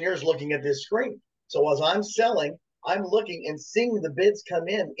the auctioneer is looking at this screen. So as I'm selling, I'm looking and seeing the bids come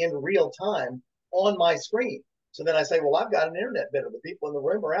in real time on my screen. So then I say, well, I've got an internet bidder. The people in the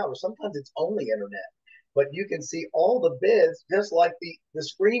room are out, or sometimes it's only internet. But you can see all the bids, just like the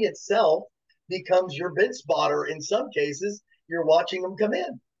screen itself becomes your bid spotter. In some cases, you're watching them come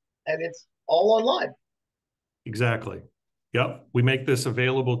in, and it's all online. Exactly. Yep. We make this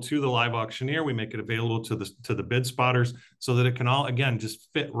available to the live auctioneer. We make it available to the bid spotters so that it can all, again, just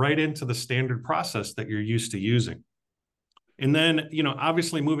fit right into the standard process that you're used to using. And then,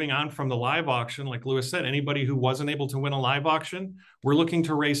 obviously moving on from the live auction, like Lewis said, anybody who wasn't able to win a live auction, we're looking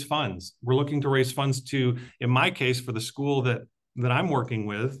to raise funds. We're looking to raise funds to, in my case, for the school that I'm working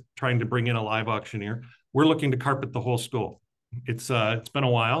with, trying to bring in a live auctioneer, we're looking to carpet the whole school. It's been a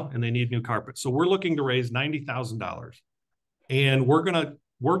while and they need new carpet. So we're looking to raise $90,000. And we're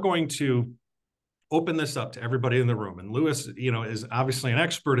going to open this up to everybody in the room. And Lewis, is obviously an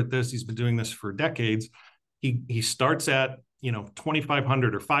expert at this. He's been doing this for decades. He starts at,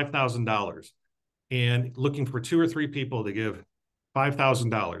 $2,500 or $5,000 and looking for 2 or 3 people to give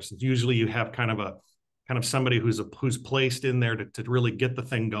 $5,000. Usually you have kind of somebody who's placed in there to really get the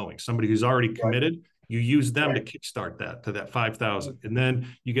thing going. Somebody who's already committed. Right. You use them to kickstart that to that 5,000, and then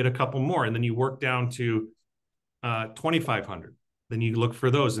you get a couple more, and then you work down to 2,500. Then you look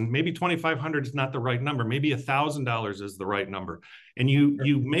for those, and maybe 2,500 is not the right number. Maybe $1,000 is the right number, and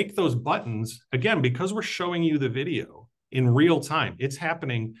you make those buttons again because we're showing you the video in real time. It's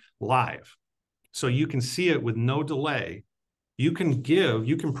happening live, so you can see it with no delay. You can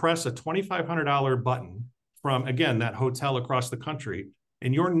press a $2,500 button from, again, that hotel across the country,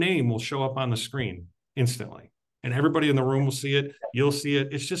 and your name will show up on the screen instantly. And everybody in the room will see it. You'll see it.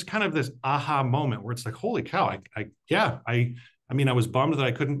 It's just kind of this aha moment where it's like, holy cow, I mean, I was bummed that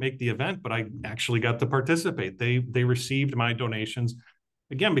I couldn't make the event, but I actually got to participate. They received my donations.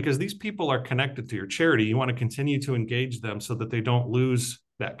 Again, because these people are connected to your charity, you want to continue to engage them so that they don't lose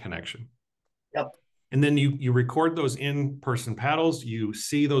that connection. Yep. And then you record those in-person paddles, you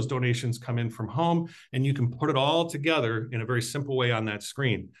see those donations come in from home, and you can put it all together in a very simple way on that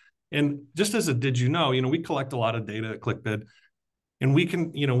screen. And just as a did you know, we collect a lot of data at ClickBid, and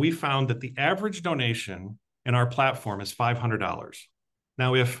we found that the average donation in our platform is $500.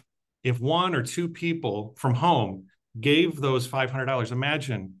 Now, if 1 or 2 people from home gave those $500,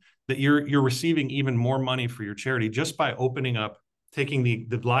 imagine that you're receiving even more money for your charity just by opening up, taking the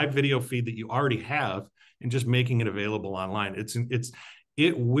live video feed that you already have and just making it available online.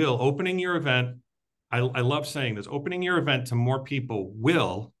 Opening your event. I love saying this, opening your event to more people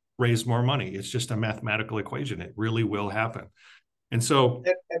will raise more money. It's just a mathematical equation. It really will happen. And so,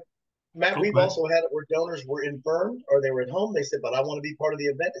 and Matt, we've also had it where donors were infirmed or they were at home. They said, but I want to be part of the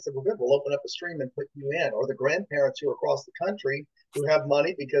event. They said, well, good, we'll open up a stream and put you in. Or the grandparents who are across the country who have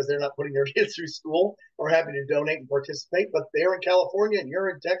money because they're not putting their kids through school or happy to donate and participate, but they're in California and you're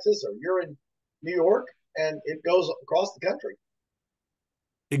in Texas or you're in New York, and it goes across the country.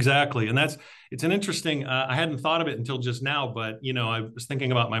 Exactly. And it's an interesting, I hadn't thought of it until just now, but, I was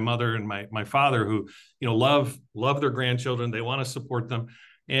thinking about my mother and my father who, love their grandchildren. They want to support them.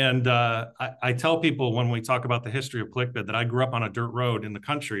 And I tell people when we talk about the history of ClickBid that I grew up on a dirt road in the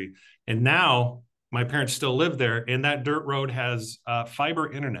country, and now my parents still live there, and that dirt road has fiber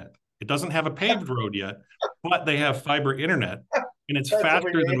internet. It doesn't have a paved road yet, but they have fiber internet, and it's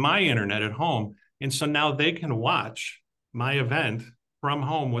faster than my internet at home. And so now they can watch my event from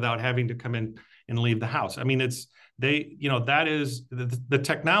home without having to come in and leave the house. I mean, that is the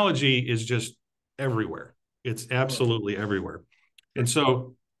technology is just everywhere. It's absolutely everywhere. And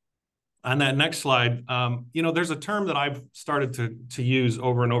so on that next slide, there's a term that I've started to use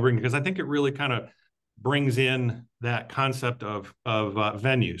over and over again because I think it really kind of brings in that concept of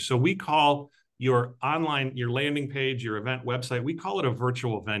venue. So we call your landing page, your event website, we call it a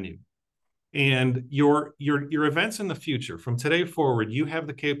virtual venue. And your events in the future, from today forward, you have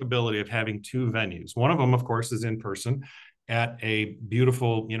the capability of having 2 venues. One of them, of course, is in person, at a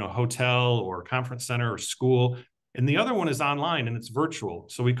beautiful, hotel or conference center or school. And the other one is online and it's virtual.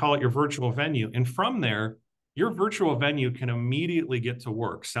 So we call it your virtual venue. And from there, your virtual venue can immediately get to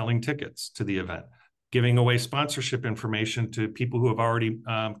work selling tickets to the event, giving away sponsorship information to people who have already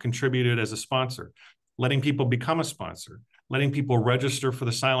contributed as a sponsor, letting people become a sponsor, letting people register for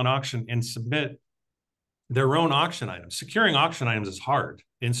the silent auction and submit their own auction items. Securing auction items is hard.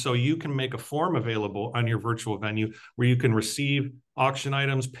 And so you can make a form available on your virtual venue where you can receive auction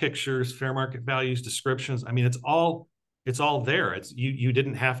items, pictures, fair market values, descriptions. I mean, it's all there. You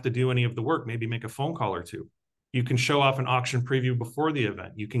didn't have to do any of the work, maybe make a phone call or two. You can show off an auction preview before the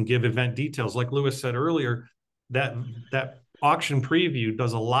event. You can give event details. Like Lewis said earlier, that auction preview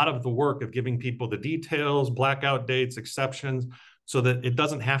does a lot of the work of giving people the details, blackout dates, exceptions, so that it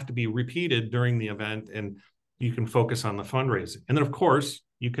doesn't have to be repeated during the event and you can focus on the fundraising. And then, of course,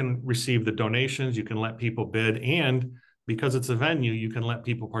 you can receive the donations, you can let people bid, and because it's a venue, you can let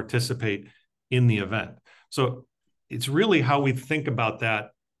people participate in the event. So it's really how we think about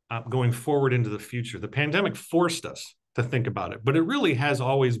that going forward into the future. The pandemic forced us to think about it, but it really has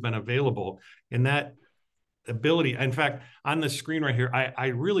always been available in that ability. In fact, on the screen right here, I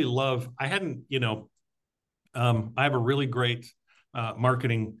really love, I have a really great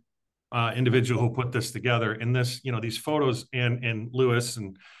marketing individual who put this together. And this, these photos and Lewis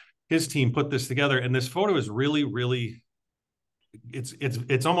and his team put this together. And this photo is really, really,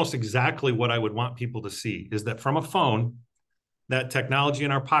 it's almost exactly what I would want people to see, is that from a phone, that technology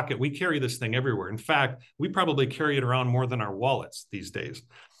in our pocket, we carry this thing everywhere. In fact, we probably carry it around more than our wallets these days.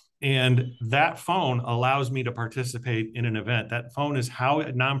 And that phone allows me to participate in an event. That phone is how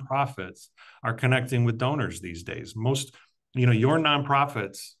nonprofits are connecting with donors these days. Most, your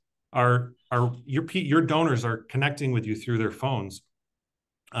nonprofits are your donors are connecting with you through their phones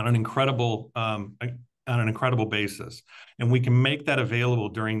on an incredible basis. And we can make that available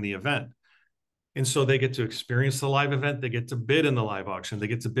during the event. And so they get to experience the live event. They get to bid in the live auction. They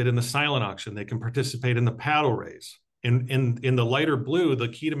get to bid in the silent auction. They can participate in the paddle race. In the lighter blue, the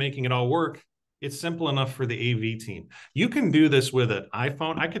key to making it all work, it's simple enough for the AV team. You can do this with an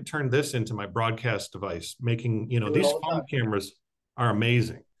iPhone. I could turn this into my broadcast device, making, these phone cameras are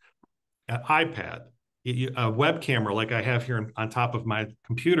amazing. An iPad, a web camera like I have here on top of my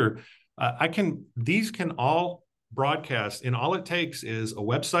computer. These can all broadcast, and all it takes is a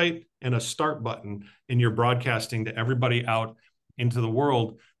website and a start button, and you're broadcasting to everybody out into the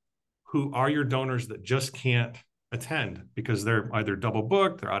world who are your donors that just can't attend because they're either double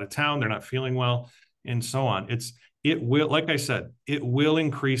booked, they're out of town, they're not feeling well, and so on. It will, like I said, it will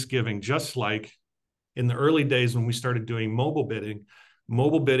increase giving, just like in the early days when we started doing mobile bidding.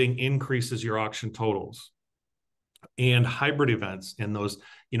 Mobile bidding increases your auction totals, and hybrid events and those,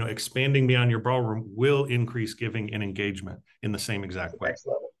 expanding beyond your ballroom will increase giving and engagement in the same exact way. Next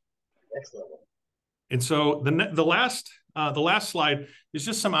level. And so the last slide is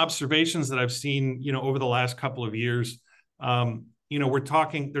just some observations that I've seen, over the last couple of years. We're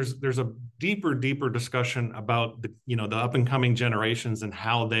talking, there's a deeper discussion about the up and coming generations and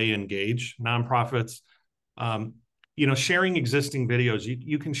how they engage nonprofits. Sharing existing videos,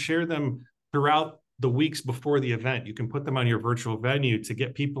 you can share them throughout the weeks before the event. You can put them on your virtual venue to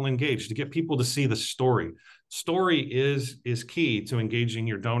get people engaged, to get people to see the story. Story is key to engaging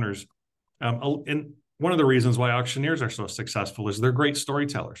your donors. And one of the reasons why auctioneers are so successful is they're great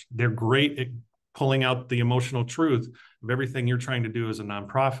storytellers. They're great at pulling out the emotional truth of everything you're trying to do as a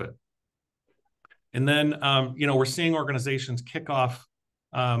nonprofit. And then, we're seeing organizations kick off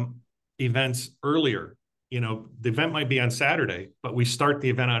events earlier. The event might be on Saturday, but we start the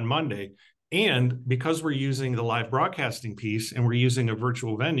event on Monday. And because we're using the live broadcasting piece and we're using a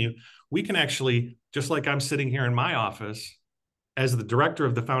virtual venue, we can actually, just like I'm sitting here in my office, as the director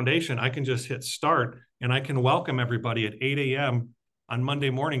of the foundation, I can just hit start and I can welcome everybody at 8 a.m. on Monday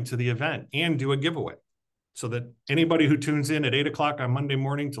morning to the event and do a giveaway. So that anybody who tunes in at 8 o'clock on Monday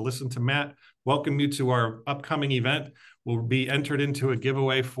morning to listen to Matt welcome you to our upcoming event will be entered into a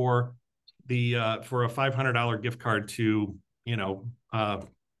giveaway for a $500 gift card to,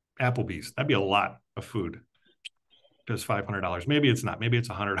 Applebee's. That'd be a lot of food. Just $500. Maybe it's not. Maybe it's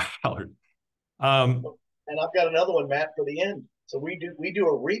 $100. And I've got another one, Matt, for the end. So we do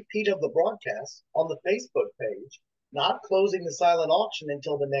a repeat of the broadcast on the Facebook page, not closing the silent auction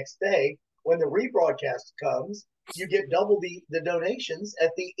until the next day. When the rebroadcast comes, you get double the donations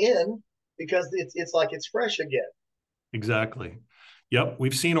at the end because it's like it's fresh again. Exactly. Yep,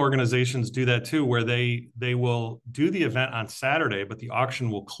 we've seen organizations do that too, where they will do the event on Saturday, but the auction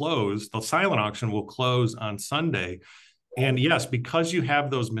will close. The silent auction will close on Sunday. And yes, because you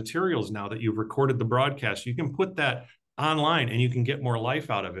have those materials now that you've recorded the broadcast, you can put that online, and you can get more life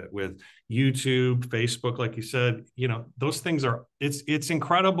out of it with YouTube, Facebook, like you said. Those things it's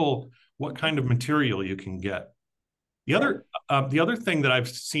incredible what kind of material you can get. The other thing that I've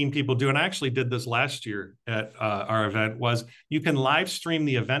seen people do, and I actually did this last year at our event, was you can live stream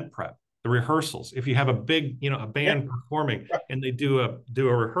the event prep, the rehearsals. If you have a big, a Yeah. band performing and they do a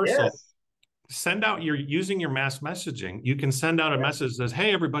rehearsal, Yes. send out using your mass messaging. You can send out a message that says,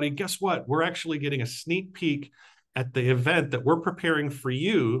 "Hey, everybody, guess what? We're actually getting a sneak peek at the event that we're preparing for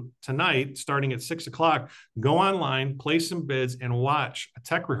you tonight, starting at 6 o'clock. Go online, place some bids, and watch a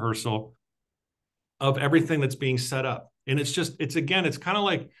tech rehearsal of everything that's being set up." And it's kind of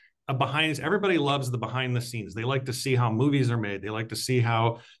like everybody loves the behind the scenes. They like to see how movies are made. They like to see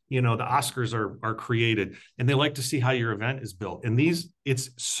how, the Oscars are created, and they like to see how your event is built. And it's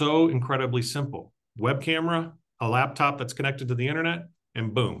so incredibly simple. Web camera, a laptop that's connected to the internet,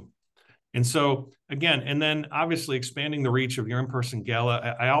 and boom. And so again, and then obviously expanding the reach of your in-person gala.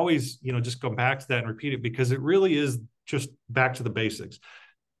 I always, just go back to that and repeat it, because it really is just back to the basics.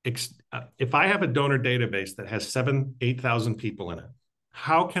 If I have a donor database that has 8,000 people in it,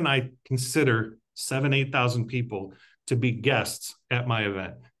 how can I consider 8,000 people to be guests at my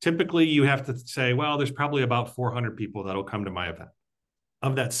event? Typically, you have to say, well, there's probably about 400 people that'll come to my event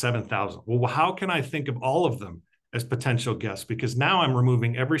of that 7,000. Well, how can I think of all of them as potential guests? Because now I'm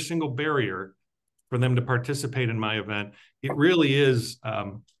removing every single barrier for them to participate in my event. It really is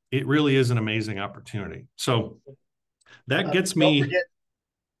an amazing opportunity. So that gets Don't me. forget.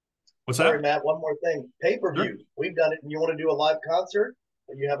 What's Sorry, that? Matt. One more thing. Pay-per-view. Sure. We've done it. And you want to do a live concert,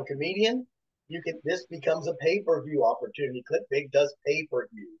 or you have a comedian? This becomes a pay-per-view opportunity. ClickBig does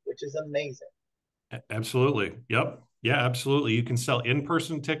pay-per-view, which is amazing. Absolutely. Yep. Yeah, absolutely. You can sell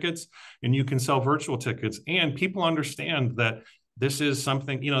in-person tickets and you can sell virtual tickets. And people understand that this is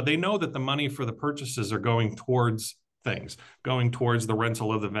something, they know that the money for the purchases are going towards things, going towards the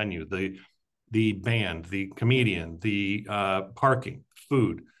rental of the venue, the band, the comedian, the parking,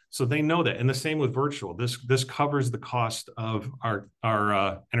 food. So they know that. And the same with virtual. This covers the cost of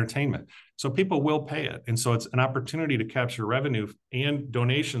our entertainment. So people will pay it. And so it's an opportunity to capture revenue and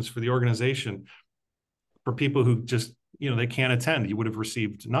donations for the organization for people who just, they can't attend. You would have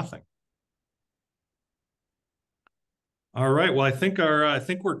received nothing. All right. Well, I think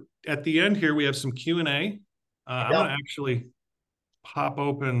we're at the end here. We have some Q&A. I'm going to actually pop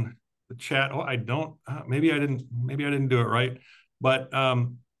open the chat. Oh, I don't, maybe I didn't do it right. But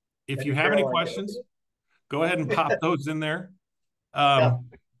if you have any questions, go ahead and pop those in there.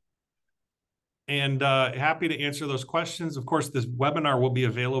 And happy to answer those questions. Of course, this webinar will be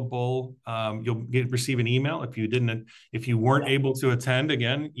available. You'll receive an email if you weren't able to attend.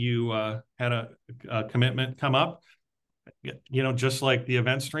 Again, you had a commitment come up. Just like the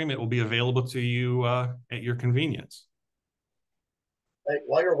event stream, it will be available to you at your convenience. Hey,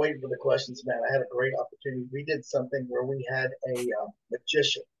 while you're waiting for the questions, man, I had a great opportunity. We did something where we had a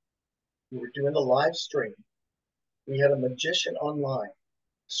magician. We were doing the live stream. We had a magician online.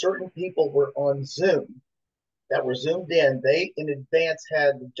 Certain people were on Zoom that were zoomed in. They in advance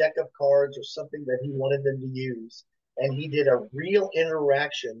had the deck of cards or something that he wanted them to use, and he did a real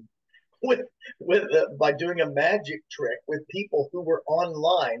interaction with by doing a magic trick with people who were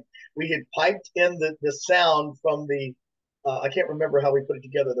online. We had piped in the sound from the I can't remember how we put it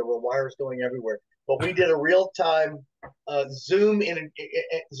together. There were wires going everywhere, but we did a real time Zoom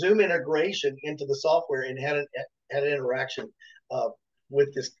integration into the software and had an interaction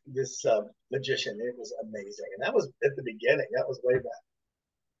with this magician. It was amazing, and that was at the beginning. That was way back.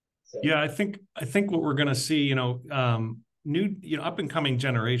 So. Yeah, I think what we're going to see, new, up and coming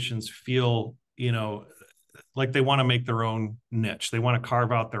generations feel, like they want to make their own niche. They want to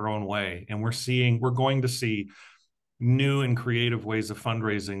carve out their own way, and we're going to see new and creative ways of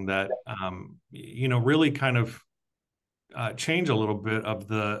fundraising that, really kind of change a little bit of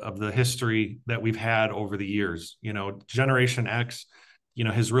the history that we've had over the years. Generation X,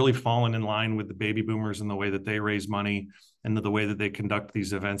 has really fallen in line with the baby boomers in the way that they raise money and the way that they conduct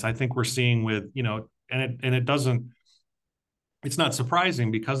these events. I think we're seeing with, it's not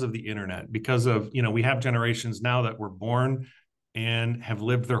surprising because of the internet, because of, we have generations now that were born and have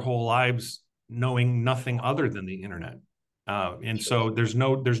lived their whole lives knowing nothing other than the internet. And so there's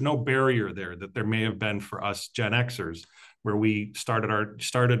no barrier there that there may have been for us Gen Xers, where we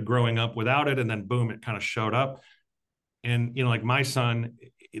started growing up without it, and then boom, it kind of showed up. And like my son,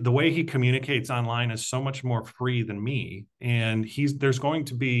 the way he communicates online is so much more free than me, and there's going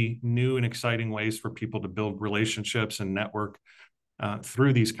to be new and exciting ways for people to build relationships and network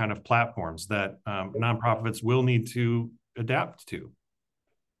through these kind of platforms that nonprofits will need to adapt to.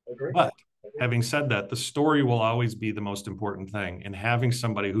 Agree. But having said that, the story will always be the most important thing, and having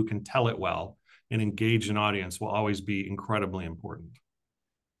somebody who can tell it well and engage an audience will always be incredibly important.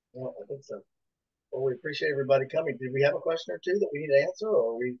 Well, I think so. Well, we appreciate everybody coming. Did we have a question or two that we need to answer,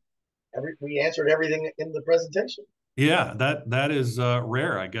 or we answered everything in the presentation? Yeah, that is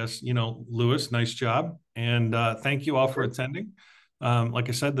rare, I guess. Lewis, nice job, and thank you all for attending. Like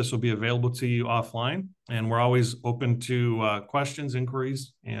I said, this will be available to you offline, and we're always open to questions,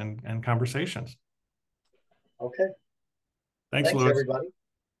 inquiries, and conversations. Okay. Thanks, Thanks, Lewis. everybody.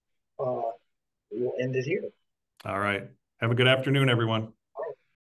 We will end it here. All right. Have a good afternoon, everyone.